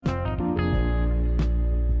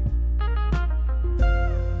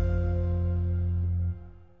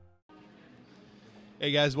Hey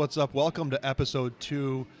guys, what's up? Welcome to episode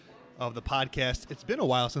 2 of the podcast. It's been a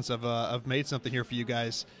while since I've made something here for you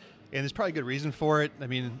guys, and there's probably a good reason for it. I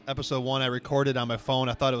mean, episode 1 I recorded on my phone.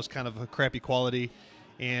 I thought it was kind of a crappy quality,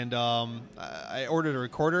 and I ordered a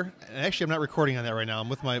recorder. And actually, I'm not recording on that right now. I'm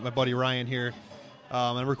with my buddy Ryan here.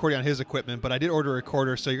 I'm recording on his equipment, but I did order a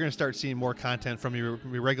recorder, so you're going to start seeing more content from me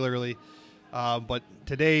regularly. But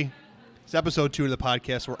today, it's episode 2 of the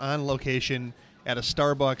podcast. We're on location at a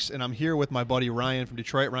Starbucks, and I'm here with my buddy Ryan from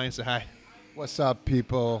Detroit. Ryan, say hi. What's up,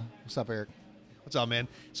 people? What's up, Eric? What's up, man?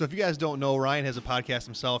 So if you guys don't know, Ryan has a podcast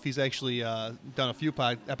himself. He's actually done a few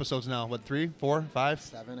episodes now. What, 3, 4, 5?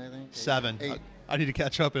 7, I think. 7. 8. I need to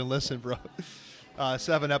catch up and listen, bro.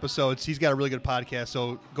 7 episodes. He's got a really good podcast.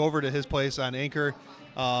 So go over to his place on Anchor.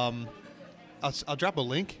 I'll drop a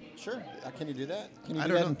link. Sure. Can you do that? Can you I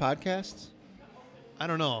do don't that in podcasts? I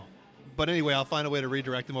don't know. But anyway, I'll find a way to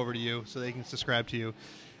redirect them over to you so they can subscribe to you.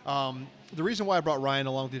 The reason why I brought Ryan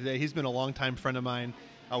along today, he's been a longtime friend of mine.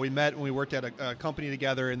 We met when we worked at a company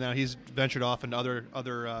together, and now he's ventured off into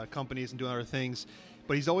other companies and doing other things.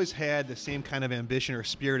 But he's always had the same kind of ambition or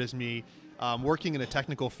spirit as me, working in a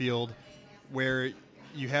technical field where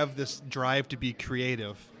you have this drive to be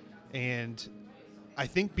creative. And I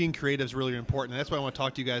think being creative is really important. And that's what I want to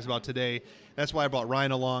talk to you guys about today. That's why I brought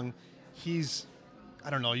Ryan along. I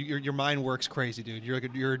don't know, your mind works crazy, dude.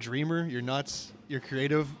 You're a dreamer, you're nuts, you're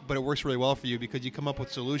creative, but it works really well for you because you come up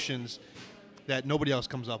with solutions that nobody else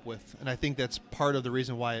comes up with. And I think that's part of the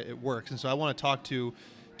reason why it works. And so I want to talk to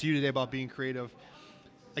you today about being creative.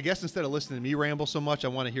 I guess instead of listening to me ramble so much, I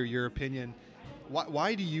want to hear your opinion.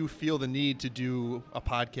 Why do you feel the need to do a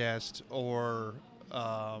podcast or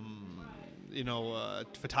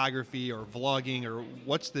photography or vlogging, or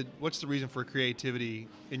what's the reason for creativity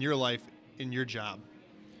in your life, in your job?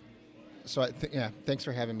 So, thanks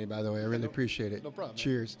for having me, by the way. I really appreciate it. No problem.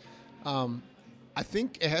 Cheers. I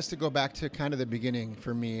think it has to go back to kind of the beginning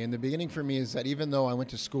for me. And the beginning for me is that even though I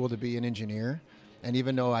went to school to be an engineer, and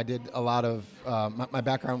even though I did a lot of, my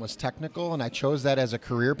background was technical, and I chose that as a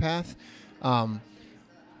career path,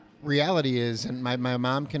 reality is, and my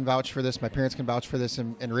mom can vouch for this, my parents can vouch for this,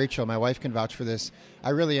 and Rachel, my wife, can vouch for this,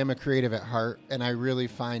 I really am a creative at heart, and I really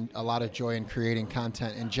find a lot of joy in creating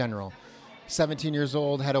content in general. 17 years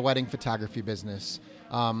old, had a wedding photography business.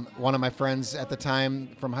 One of my friends at the time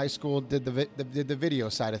from high school did the video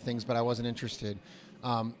side of things, but I wasn't interested.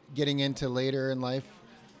 Getting into later in life,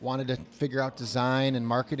 wanted to figure out design and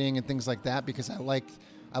marketing and things like that because I like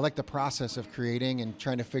the process of creating and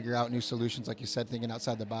trying to figure out new solutions, like you said, thinking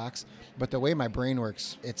outside the box. But the way my brain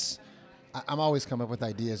works, I'm always coming up with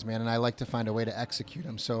ideas, man, and I like to find a way to execute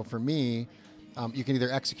them. So for me, you can either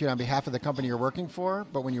execute on behalf of the company you're working for,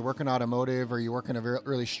 but when you work in automotive or you work in a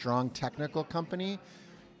really strong technical company,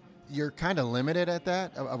 you're kind of limited at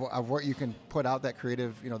that of what you can put out, that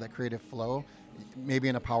creative flow. Maybe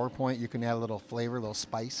in a PowerPoint you can add a little flavor, a little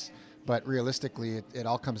spice, but realistically it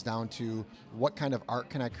all comes down to what kind of art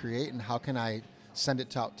can I create and how can I send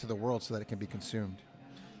it out to the world so that it can be consumed.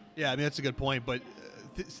 Yeah, I mean, that's a good point, but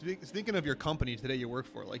thinking of your company today you work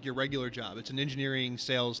for, like your regular job, it's an engineering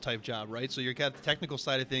sales type job, right? So you've got the technical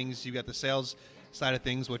side of things, you've got the sales side of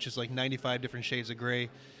things, which is like 95 different shades of gray,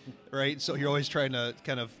 right? So you're always trying to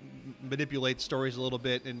kind of manipulate stories a little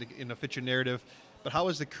bit and fit your narrative. But how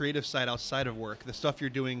is the creative side outside of work, the stuff you're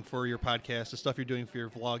doing for your podcast, the stuff you're doing for your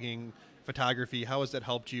vlogging, photography, how has that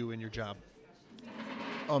helped you in your job?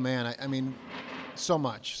 Oh man, I mean, so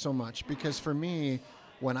much, because for me,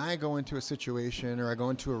 when I go into a situation or I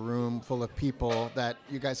go into a room full of people that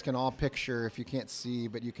you guys can all picture, if you can't see,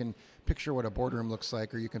 but you can picture what a boardroom looks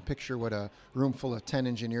like, or you can picture what a room full of 10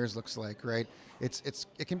 engineers looks like, right? It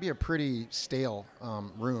can be a pretty stale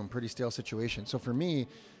room, pretty stale situation. So for me,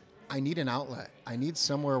 I need an outlet. I need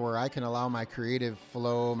somewhere where I can allow my creative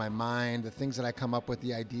flow, my mind, the things that I come up with,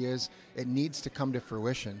 the ideas, it needs to come to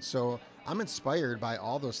fruition. So I'm inspired by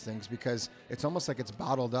all those things because it's almost like it's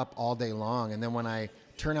bottled up all day long. And then when I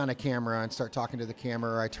turn on a camera and start talking to the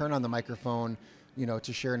camera, or I turn on the microphone,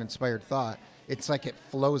 to share an inspired thought, it's like it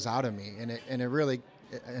flows out of me. And it really,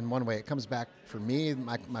 in one way, it comes back for me,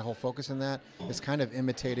 my whole focus in that is kind of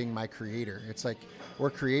imitating my creator. It's like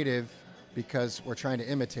we're creative because we're trying to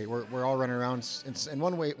imitate. We're all running around in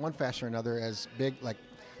one way, one fashion or another as big, like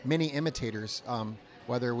mini imitators,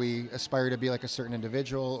 whether we aspire to be like a certain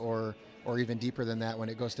individual or even deeper than that when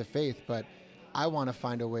it goes to faith. But I want to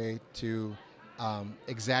find a way to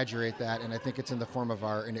exaggerate that, and I think it's in the form of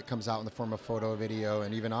art, and it comes out in the form of photo, video,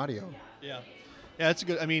 and even audio. Yeah, that's a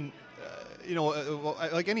good. I mean,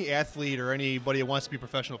 like any athlete or anybody who wants to be a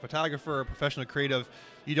professional photographer or professional creative,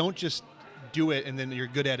 you don't just do it and then you're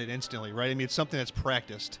good at it instantly, right? I mean, it's something that's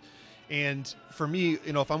practiced. And for me,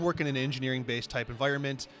 if I'm working in an engineering-based type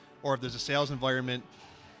environment, or if there's a sales environment,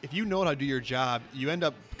 if you know how to do your job, you end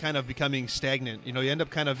up kind of becoming stagnant. You end up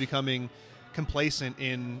kind of becoming complacent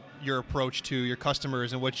in your approach to your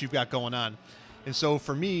customers and what you've got going on. And so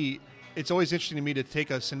for me, it's always interesting to me to take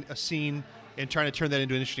a scene and trying to turn that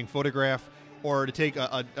into an interesting photograph, or to take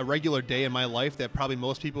a regular day in my life that probably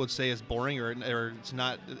most people would say is boring or it's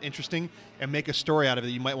not interesting, and make a story out of it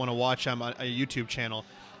that you might want to watch on a YouTube channel.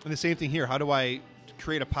 And the same thing here. How do I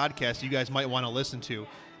create a podcast you guys might want to listen to?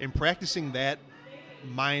 And practicing that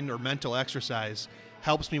mind or mental exercise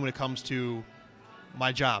helps me when it comes to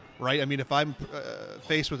my job, right? I mean, if I'm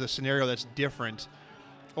faced with a scenario that's different,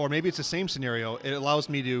 or maybe it's the same scenario, it allows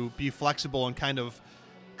me to be flexible and kind of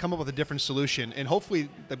come up with a different solution. And hopefully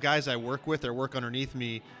the guys I work with or work underneath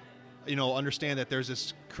me, understand that there's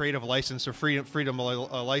this creative license or freedom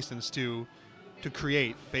license to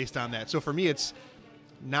create based on that. So for me, it's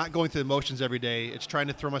not going through the motions every day. It's trying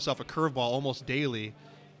to throw myself a curveball almost daily,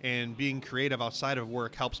 and being creative outside of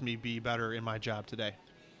work helps me be better in my job today.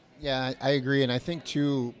 Yeah, I agree. And I think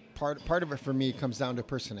too, part of it for me comes down to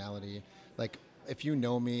personality. Like, if you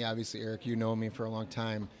know me, obviously, Eric, you know me for a long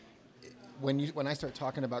time. When I start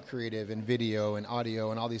talking about creative and video and audio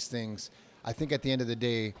and all these things, I think at the end of the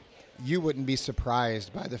day, you wouldn't be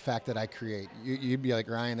surprised by the fact that I create. You'd be like,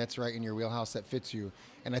 Ryan, that's right in your wheelhouse, that fits you.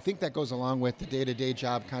 And I think that goes along with the day-to-day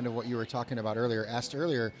job, kind of what you were talking about asked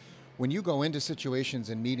earlier. When you go into situations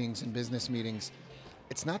and meetings and business meetings,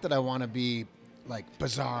 it's not that I want to be like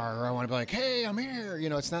bizarre, or I want to be like, hey, I'm here.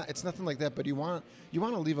 It's nothing like that. But you want to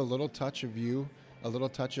leave a little touch of you, a little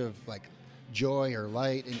touch of like joy or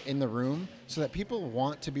light in the room, so that people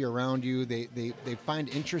want to be around you. They find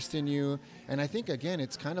interest in you. And I think, again,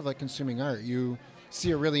 it's kind of like consuming art. You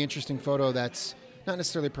see a really interesting photo that's not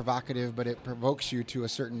necessarily provocative, but it provokes you to a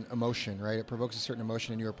certain emotion, right? It provokes a certain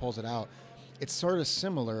emotion, and you pulls it out. It's sort of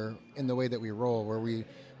similar in the way that we roll, where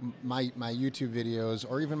my YouTube videos,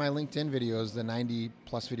 or even my LinkedIn videos, the 90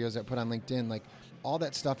 plus videos that I put on LinkedIn, like all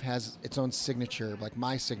that stuff has its own signature, like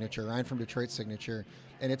my signature, Ryan from Detroit signature.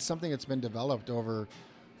 And it's something that's been developed over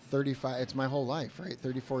 35, it's my whole life, right?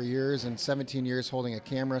 34 years and 17 years holding a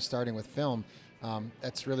camera, starting with film.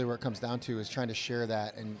 That's really where it comes down to, is trying to share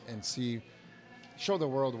that and show the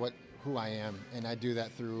world who I am. And I do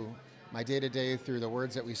that through my day-to-day, through the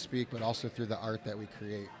words that we speak, but also through the art that we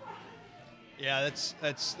create. Yeah,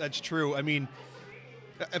 that's true. I mean,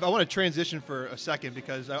 if I want to transition for a second,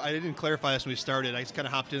 because I didn't clarify this when we started. I just kind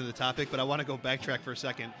of hopped into the topic, but I want to go backtrack for a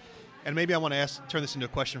second. And maybe I want to turn this into a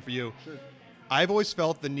question for you. Sure. I've always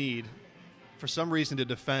felt the need, for some reason, to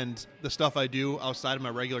defend the stuff I do outside of my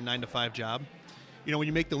regular 9-to-5 job. When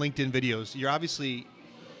you make the LinkedIn videos, you're obviously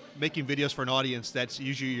making videos for an audience that's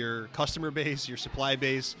usually your customer base, your supply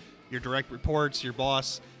base, your direct reports, your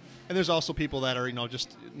boss. And there's also people that are,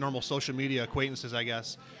 just normal social media acquaintances, I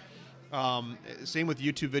guess. Same with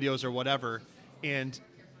YouTube videos or whatever. And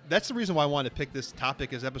that's the reason why I wanted to pick this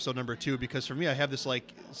topic as episode number 2, because for me, I have this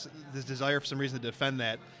desire for some reason to defend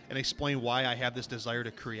that and explain why I have this desire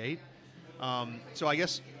to create. So I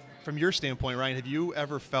guess from your standpoint, Ryan, have you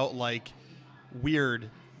ever felt like weird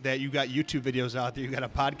that you got YouTube videos out there, you got a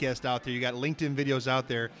podcast out there, you got LinkedIn videos out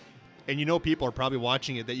there, and people are probably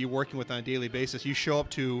watching it, that you're working with on a daily basis? You show up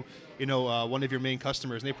to, one of your main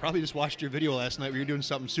customers, and they probably just watched your video last night where you're doing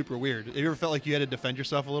something super weird. Have you ever felt like you had to defend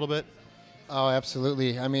yourself a little bit? Oh,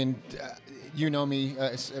 absolutely. I mean, you know me.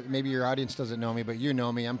 Maybe your audience doesn't know me, but you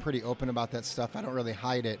know me. I'm pretty open about that stuff. I don't really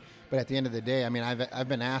hide it. But at the end of the day, I mean, I've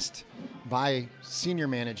been asked by senior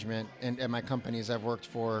management and at my companies I've worked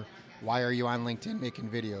for, why are you on LinkedIn making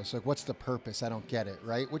videos? Like, what's the purpose? I don't get it,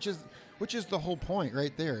 right? Which is the whole point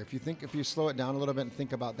right there. If you slow it down a little bit and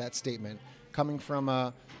think about that statement coming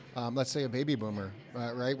from let's say a baby boomer,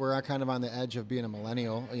 right? We're kind of on the edge of being a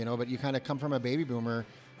millennial, but you kind of come from a baby boomer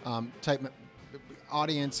type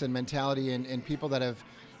audience and mentality, and people that have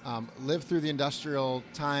lived through the industrial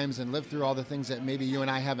times and lived through all the things that maybe you and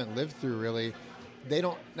I haven't lived through really. They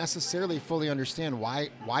don't necessarily fully understand why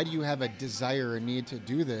do you have a desire or need to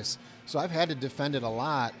do this. So I've had to defend it a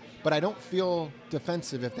lot, but I don't feel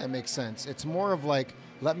defensive, if that makes sense. It's more of like,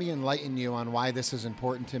 let me enlighten you on why this is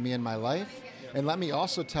important to me in my life, and let me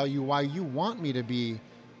also tell you why you want me to be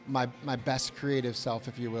my best creative self,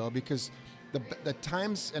 if you will, because the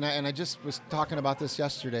times, and I just was talking about this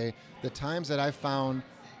yesterday, the times that I found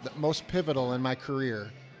the most pivotal in my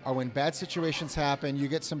career are when bad situations happen, you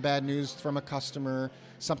get some bad news from a customer,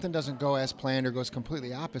 something doesn't go as planned or goes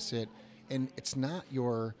completely opposite, and it's not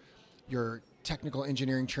your technical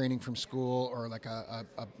engineering training from school or like a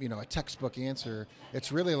textbook answer.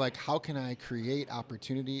 It's really like, how can I create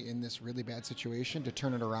opportunity in this really bad situation to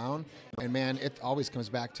turn it around? And man, it always comes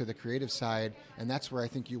back to the creative side, and that's where I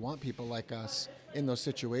think you want people like us in those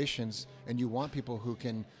situations, and you want people who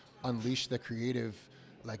can unleash the creative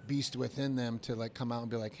like beast within them to like come out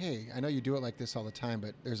and be like, hey, I know you do it like this all the time,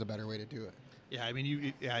 but there's a better way to do it. Yeah, I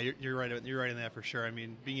mean, you're right. You're right in that for sure. I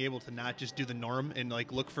mean, being able to not just do the norm and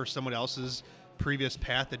like look for someone else's previous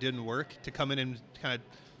path that didn't work, to come in and kind of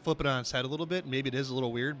flip it on its head a little bit. Maybe it is a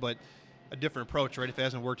little weird, but a different approach, right? If it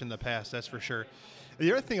hasn't worked in the past, that's for sure. The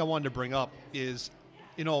other thing I wanted to bring up is,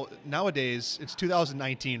 nowadays it's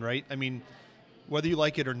 2019, right? I mean, whether you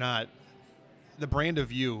like it or not, the brand of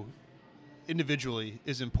you individually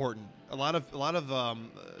is important. A lot of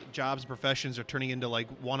jobs and professions are turning into like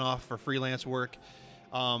one-off or freelance work.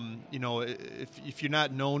 If you're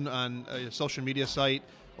not known on a social media site,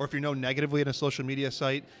 or if you're known negatively on a social media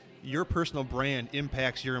site, your personal brand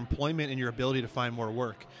impacts your employment and your ability to find more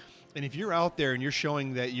work. And if you're out there and you're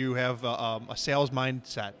showing that you have a sales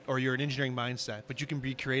mindset or you're an engineering mindset, but you can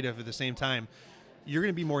be creative at the same time, you're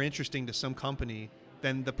going to be more interesting to some company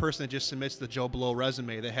than the person that just submits the Joe Blow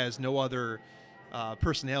resume that has no other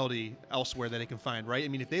personality elsewhere that they can find, right? I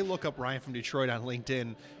mean, if they look up Ryan from Detroit on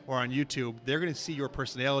LinkedIn or on YouTube, they're going to see your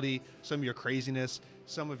personality, some of your craziness,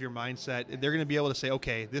 some of your mindset. They're going to be able to say,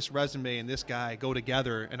 okay, this resume and this guy go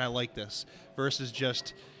together, and I like this, versus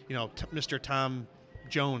just, Mr. Tom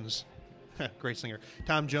Jones, great singer,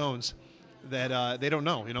 Tom Jones, that they don't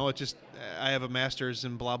know. It's just, I have a master's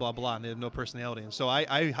in blah, blah, blah, and they have no personality. And so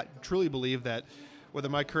I truly believe that whether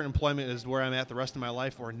my current employment is where I'm at the rest of my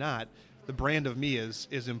life or not, the brand of me is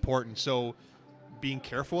important. So being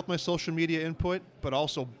careful with my social media input, but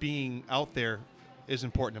also being out there is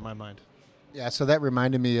important in my mind. Yeah, so that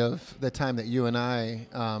reminded me of the time that you and I,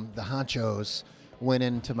 the honchos, went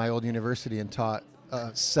into my old university and taught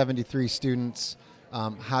 73 students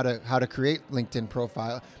how to create LinkedIn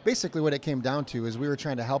profile. Basically what it came down to is we were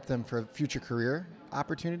trying to help them for future career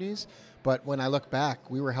opportunities. But when I look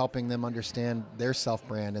back, we were helping them understand their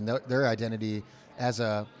self-brand and their identity as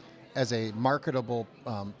a marketable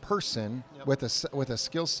person. Yep. with a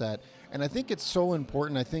skill set. And I think it's so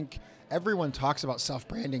important. I think everyone talks about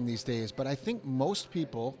self-branding these days, but I think most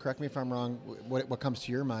people, correct me if I'm wrong, what comes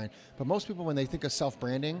to your mind, but most people, when they think of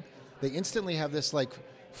self-branding, they instantly have this like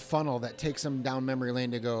funnel that takes them down memory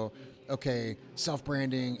lane to go, okay,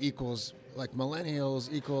 self-branding equals like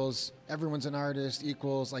millennials, equals everyone's an artist,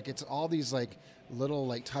 equals like, it's all these like little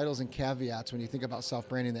like titles and caveats when you think about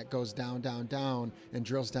self-branding that goes down and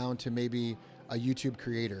drills down to maybe a YouTube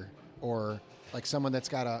creator or like someone that's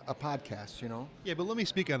got a podcast, Yeah, but let me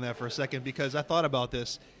speak on that for a second, because I thought about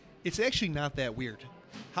this. It's actually not that weird.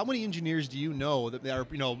 How many engineers do you know that are,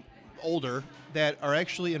 older, that are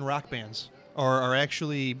actually in rock bands or are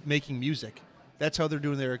actually making music? That's how they're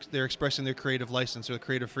doing they're expressing their creative license or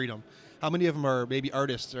creative freedom. How many of them are maybe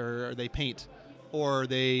artists, or they paint, or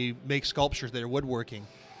they make sculptures, they're woodworking,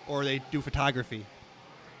 or they do photography?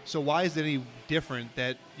 So why is it any different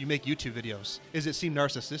that you make YouTube videos? Is it seem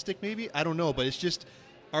narcissistic maybe? I don't know, but it's just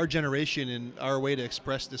our generation and our way to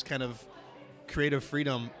express this kind of creative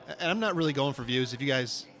freedom. And I'm not really going for views. If you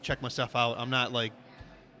guys check my stuff out, I'm not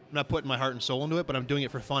putting my heart and soul into it, but I'm doing it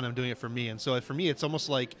for fun. I'm doing it for me. And so for me, it's almost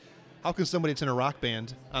like, how can somebody that's in a rock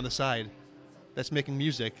band on the side that's making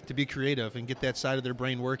music to be creative and get that side of their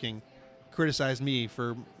brain working criticize me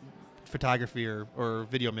for photography or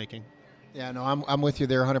video making? Yeah, no, I'm with you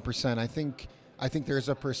there 100%. I think there's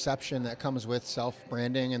a perception that comes with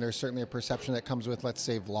self-branding, and there's certainly a perception that comes with, let's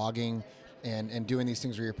say, vlogging and doing these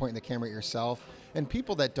things where you're pointing the camera at yourself. And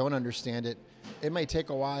people that don't understand it, it may take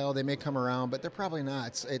a while, they may come around, but they're probably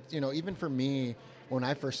not. Even for me, when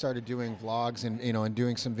I first started doing vlogs and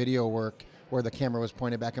doing some video work where the camera was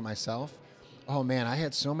pointed back at myself, oh man, I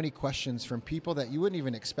had so many questions from people that you wouldn't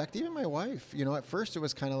even expect. Even my wife, at first it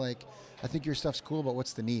was kind of like, I think your stuff's cool, but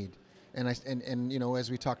what's the need? And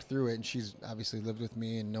as we talked through it, and she's obviously lived with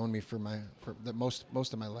me and known me for the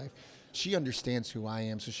most of my life, she understands who I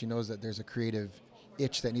am, so she knows that there's a creative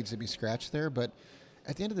itch that needs to be scratched there. But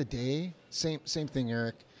at the end of the day, same thing,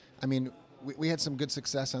 Eric. I mean, we had some good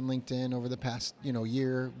success on LinkedIn over the past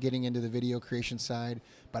year getting into the video creation side,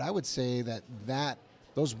 but I would say that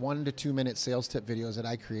those 1 to 2 minute sales tip videos that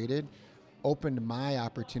I created opened my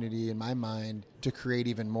opportunity in my mind to create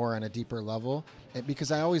even more on a deeper level. And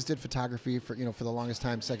because I always did photography for the longest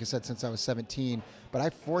time, like I said, since I was 17, but I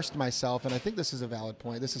forced myself, and I think this is a valid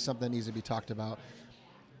point, this is something that needs to be talked about.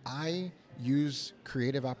 I use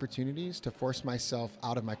creative opportunities to force myself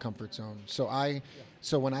out of my comfort zone. So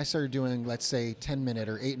So when I started doing, let's say, 10-minute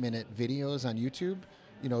or 8-minute videos on YouTube,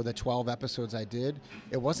 the 12 episodes I did,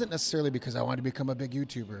 it wasn't necessarily because I wanted to become a big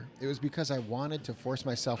YouTuber. It was because I wanted to force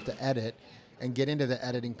myself to edit and get into the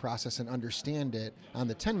editing process and understand it on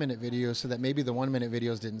the 10-minute videos so that maybe the 1-minute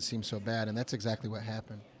videos didn't seem so bad. And that's exactly what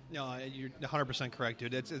happened. No, you're 100% correct,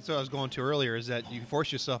 dude. It's what I was going to earlier, is that you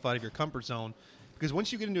force yourself out of your comfort zone. Because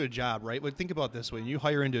once you get into a job, right, think about it this way. When you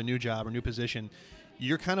hire into a new job or new position,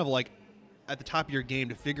 you're kind of like at the top of your game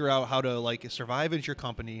to figure out how to like survive at your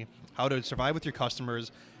company, how to survive with your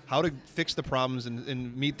customers, how to fix the problems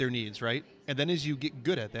and meet their needs, right? And then as you get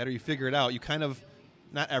good at that, or you figure it out, you kind of,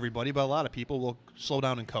 not everybody, but a lot of people will slow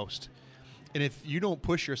down and coast. And if you don't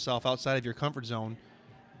push yourself outside of your comfort zone,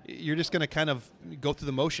 you're just going to kind of go through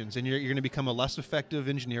the motions, and you're going to become a less effective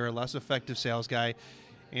engineer, a less effective sales guy.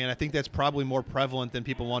 And I think that's probably more prevalent than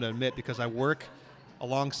people want to admit, because I work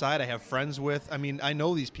alongside, I have friends with, I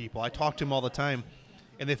know these people. I talk to them all the time,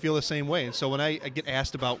 and they feel the same way. And so when I get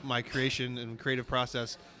asked about my creation and creative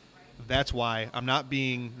process, that's why. I'm not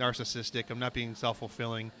being narcissistic. I'm not being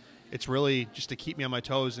self-fulfilling. It's really just to keep me on my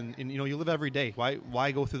toes. And you live every day.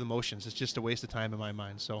 Why go through the motions? It's just a waste of time in my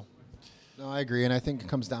mind. So, no, I agree. And I think it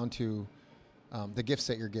comes down to the gifts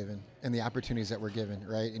that you're given and the opportunities that we're given,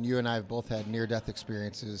 right? And you and I have both had near-death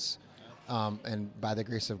experiences. And by the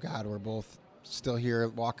grace of God, we're both still here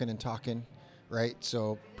walking and talking, right?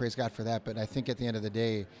 So praise God for that. But I think at the end of the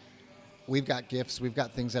day, we've got gifts, we've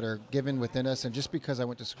got things that are given within us. And just because I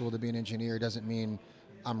went to school to be an engineer doesn't mean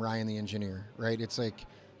I'm Ryan the engineer, right? It's like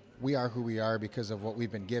we are who we are because of what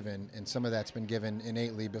we've been given. And some of that's been given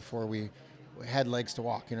innately before we had legs to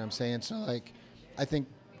walk, you know what I'm saying? So like, I think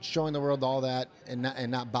showing the world all that and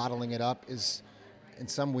not bottling it up is, in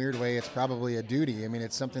some weird way, it's probably a duty.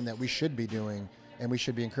 It's something that we should be doing. And we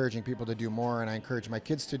should be encouraging people to do more, and I encourage my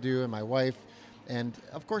kids to do, and my wife. And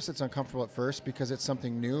of course it's uncomfortable at first because it's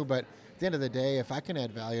something new, but at the end of the day, if I can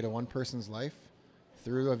add value to one person's life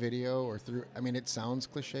through a video or through, it sounds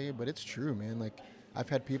cliche, but it's true, man. Like, I've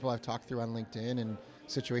had people I've talked through on LinkedIn, and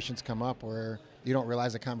situations come up where you don't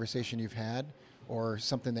realize a conversation you've had or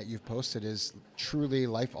something that you've posted is truly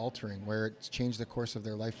life-altering, where it's changed the course of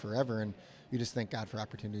their life forever, and you just thank God for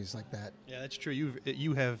opportunities like that. Yeah, that's true.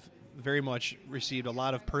 You have very much received a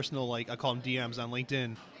lot of personal, I call them DMs on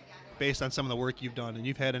LinkedIn, based on some of the work you've done. And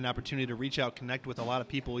you've had an opportunity to reach out, connect with a lot of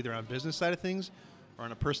people, either on business side of things or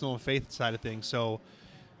on a personal and faith side of things. So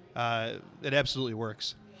it absolutely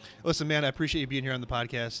works. Listen, man, I appreciate you being here on the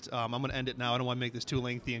podcast. I'm going to end it now. I don't want to make this too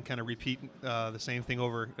lengthy and kind of repeat the same thing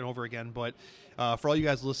over and over again. But for all you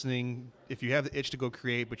guys listening, if you have the itch to go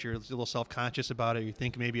create, but you're a little self-conscious about it, you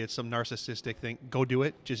think maybe it's some narcissistic thing, go do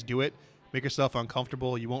it. Just do it. Make yourself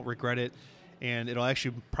uncomfortable. You won't regret it. And it'll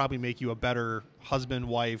actually probably make you a better husband,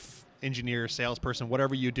 wife, engineer, salesperson,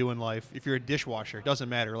 whatever you do in life. If you're a dishwasher, it doesn't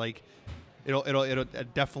matter. Like, it'll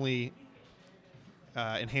definitely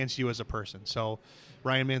enhance you as a person. So,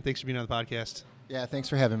 Ryan, man, thanks for being on the podcast. Yeah, thanks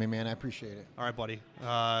for having me, man. I appreciate it. All right, buddy.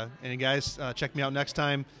 And guys, check me out next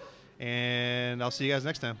time. And I'll see you guys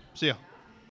next time. See ya.